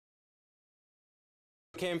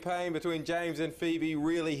Campaign between James and Phoebe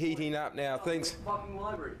really heating up now. Things. Fucking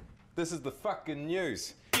library. This is the fucking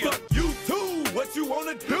news. Fuck you too, what you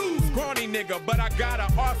wanna do? Scrawny nigga, but I got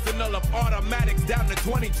an arsenal of automatics down to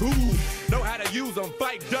 22. Know how to use them,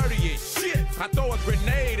 fight dirty as shit. I throw a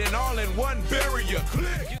grenade and all in one barrier.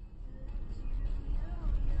 Click.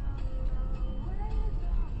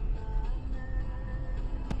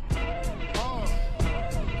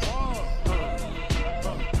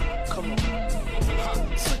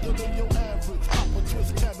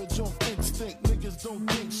 Don't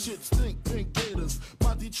think shit, stink pink gators.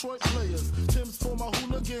 My Detroit players, Tim's for my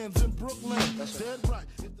hooligans in Brooklyn. That's dead right.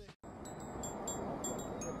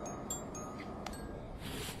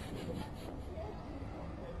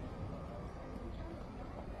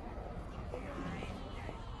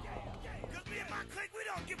 Cause me and my clique, we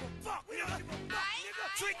don't give a fuck. We don't give a fuck, nigga.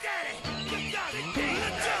 Trick Daddy, good job,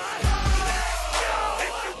 good job.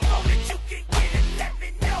 If you want it, you can get it. Let me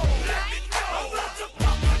know. Let me know. I'm about to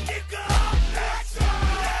fuck a nigga. Let's go.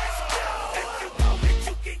 Let's go. If you want it,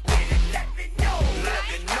 you can get it. Let me know. Let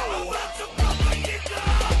me know. I'm about to fuck a nigga.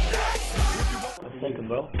 Let's go. Let's take him,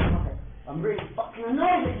 bro. I'm really fucking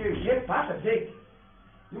annoyed at you, shit, passa, dick.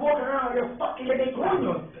 You walking around with your fucking big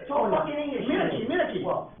coño. So fucking English, milky.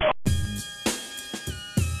 What?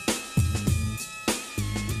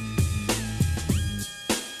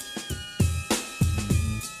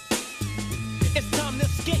 It's time to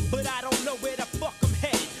escape, but I don't know where the fuck I'm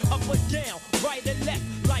headed. Up or down, right or left,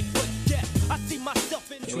 life or death. I see myself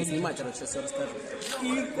in Чего снимать, короче, все расскажу.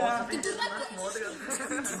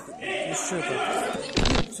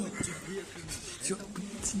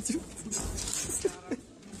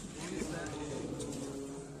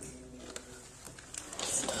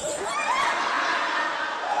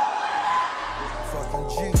 Fucking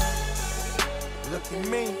G. Look at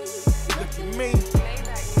me, look at me.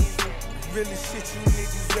 Really shit you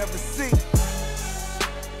niggas ever see.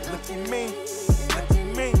 Look at me, look at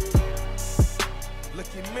me.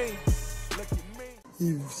 Look at me, look at me. И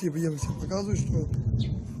я всем показываю, что...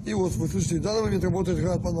 И вот, вы слышите, в данный момент работает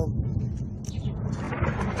град по нам.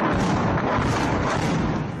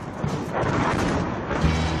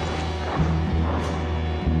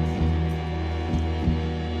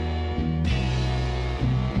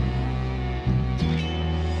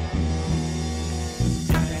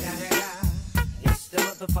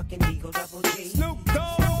 Fucking Eagle Double G. Snoop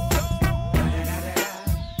Dogg.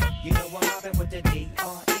 You know I'm mobbing with the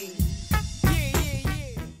D.R.E.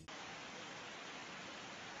 Yeah.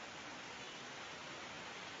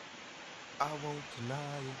 I won't deny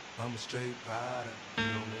it. I'm a straight rider. You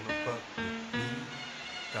don't wanna fuck with me.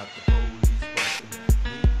 Got the police busting at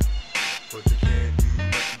me, but they can't do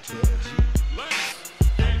nothing to a G. Let's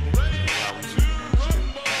get ready to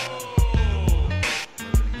rumble.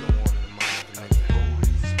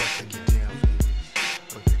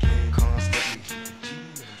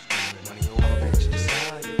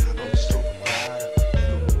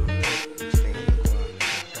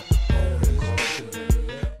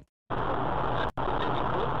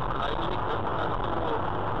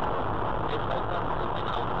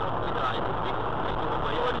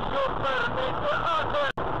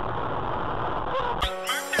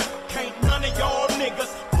 Can't none of y'all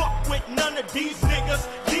niggas fuck with none of these niggas.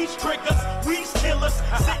 These triggers, we killers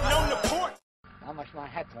sitting on the porch. Annak már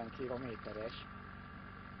 70 kilométeres.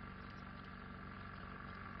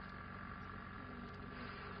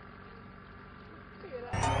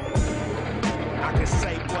 I can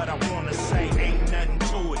say what I wanna say, ain't nothing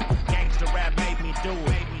to it. Gangsta rap made me do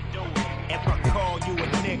it. If I call you a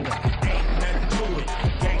nigga, ain't nothing to it.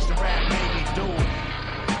 Gangsta rap made me do it.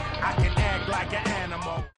 I can act like an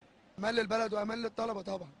animal. امان للبلد وامان للطلبه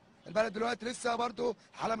طبعا. البلد دلوقتي لسه برضه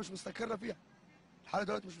حاله مش مستقره فيها. الحاله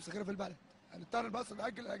دلوقتي مش مستقره في البلد. هنضطر بس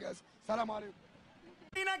نأجل الاجازه. سلام عليكم.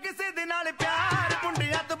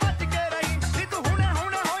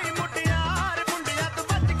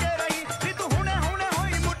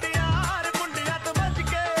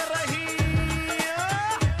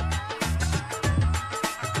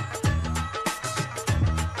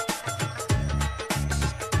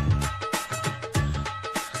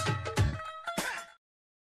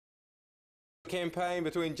 Campaign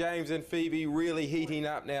between James and Phoebe really heating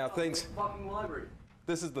up now. Things. Fucking library.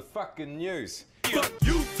 This is the fucking news. Fuck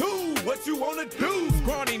you too, what you wanna do?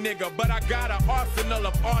 Scrawny nigga, but I got an arsenal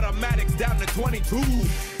of automatics down to 22.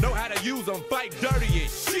 Know how to use them, fight dirty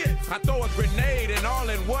as shit. I throw a grenade and all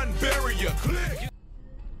in one barrier. Click.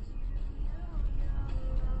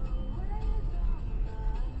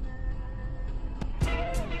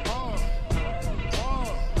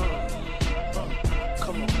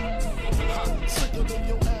 Sicker than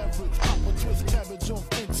your average. Pop a twist cabbage on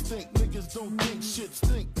don't think shit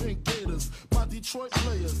stink, pink gators. My Detroit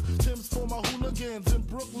players, Tim's for my hooligans in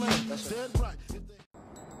Brooklyn. Dead right.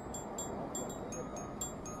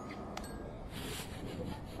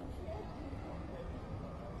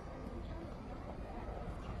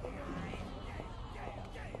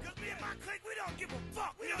 We don't give a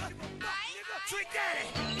fuck. We don't give a fuck, nigga. Trick Daddy,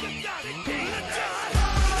 you got it. Let's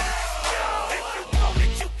go. If you want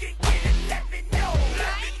it, you can get it. Let me know.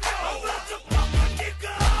 Let me know. I'm about to fuck a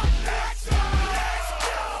nigga up. Let's go.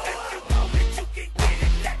 If you want it, you can get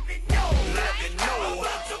it. Let me know. Let me know. I'm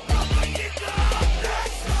about to fuck a nigga up.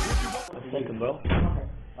 Let's go. What you thinking, bro?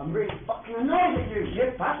 I'm really fucking annoyed with you,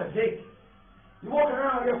 shit. Pasa, dick. You walking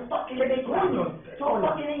around with your fucking big coño. It's all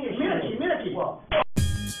fucking English. Milky, bro.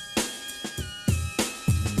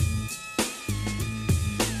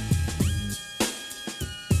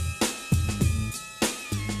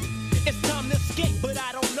 It's time to escape, but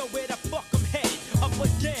I don't know where the fuck I'm headed. Up or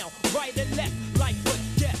down, right or left, life or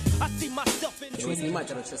death. I see myself in Чего снимать,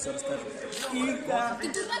 короче, все расскажу.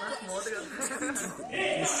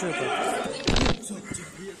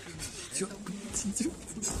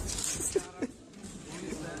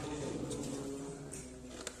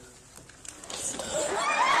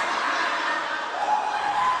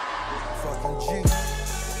 Fucking G.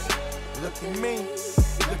 Look at me,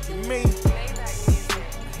 look at me.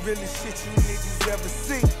 Really shit you niggas ever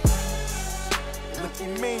see. Look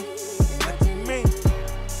at me, look at me.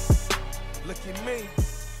 Look at me,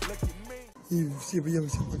 look at me. И все я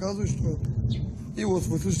всем показываю, что... И вот,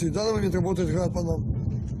 вы слышите, в данный момент работает град по нам.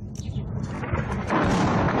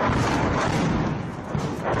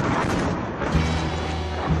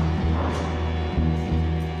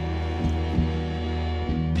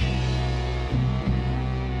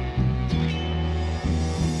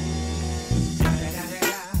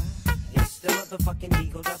 Motherfucking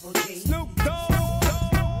Eagle Double G. Snoop Dogg.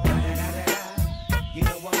 You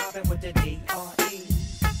know I'm mobbing with the D.R.E.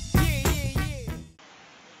 Yeah.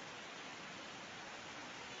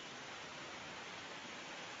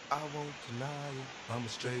 I won't deny it, I'm a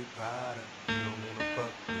straight rider. You don't wanna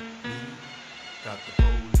fuck with me. Got the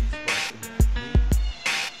police bustin' at me,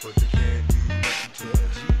 but they can't do nothing to a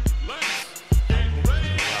G.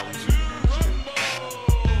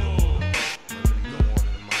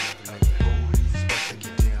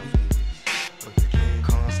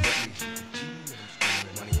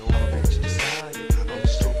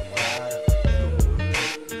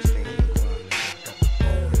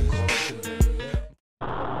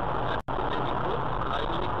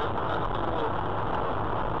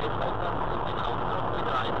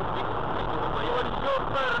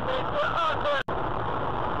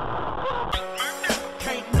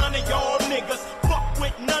 Can't none of y'all niggas fuck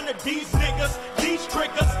with none of these niggas. These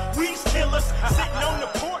triggers, we killers sitting on the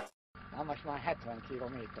porch. Na most már 70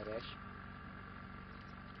 kilométeres.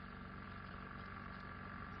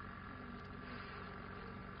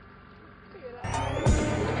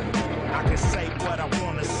 I can say what I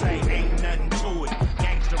wanna say, ain't nothing to it.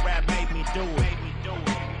 Gangsta rap made me do it.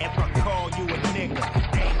 If I call you a nigga,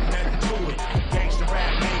 ain't nothing to it. Gangsta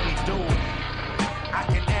rap made me do it. I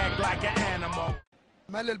can act like an animal.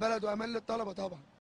 امان للبلد وامان للطلبه طبعا.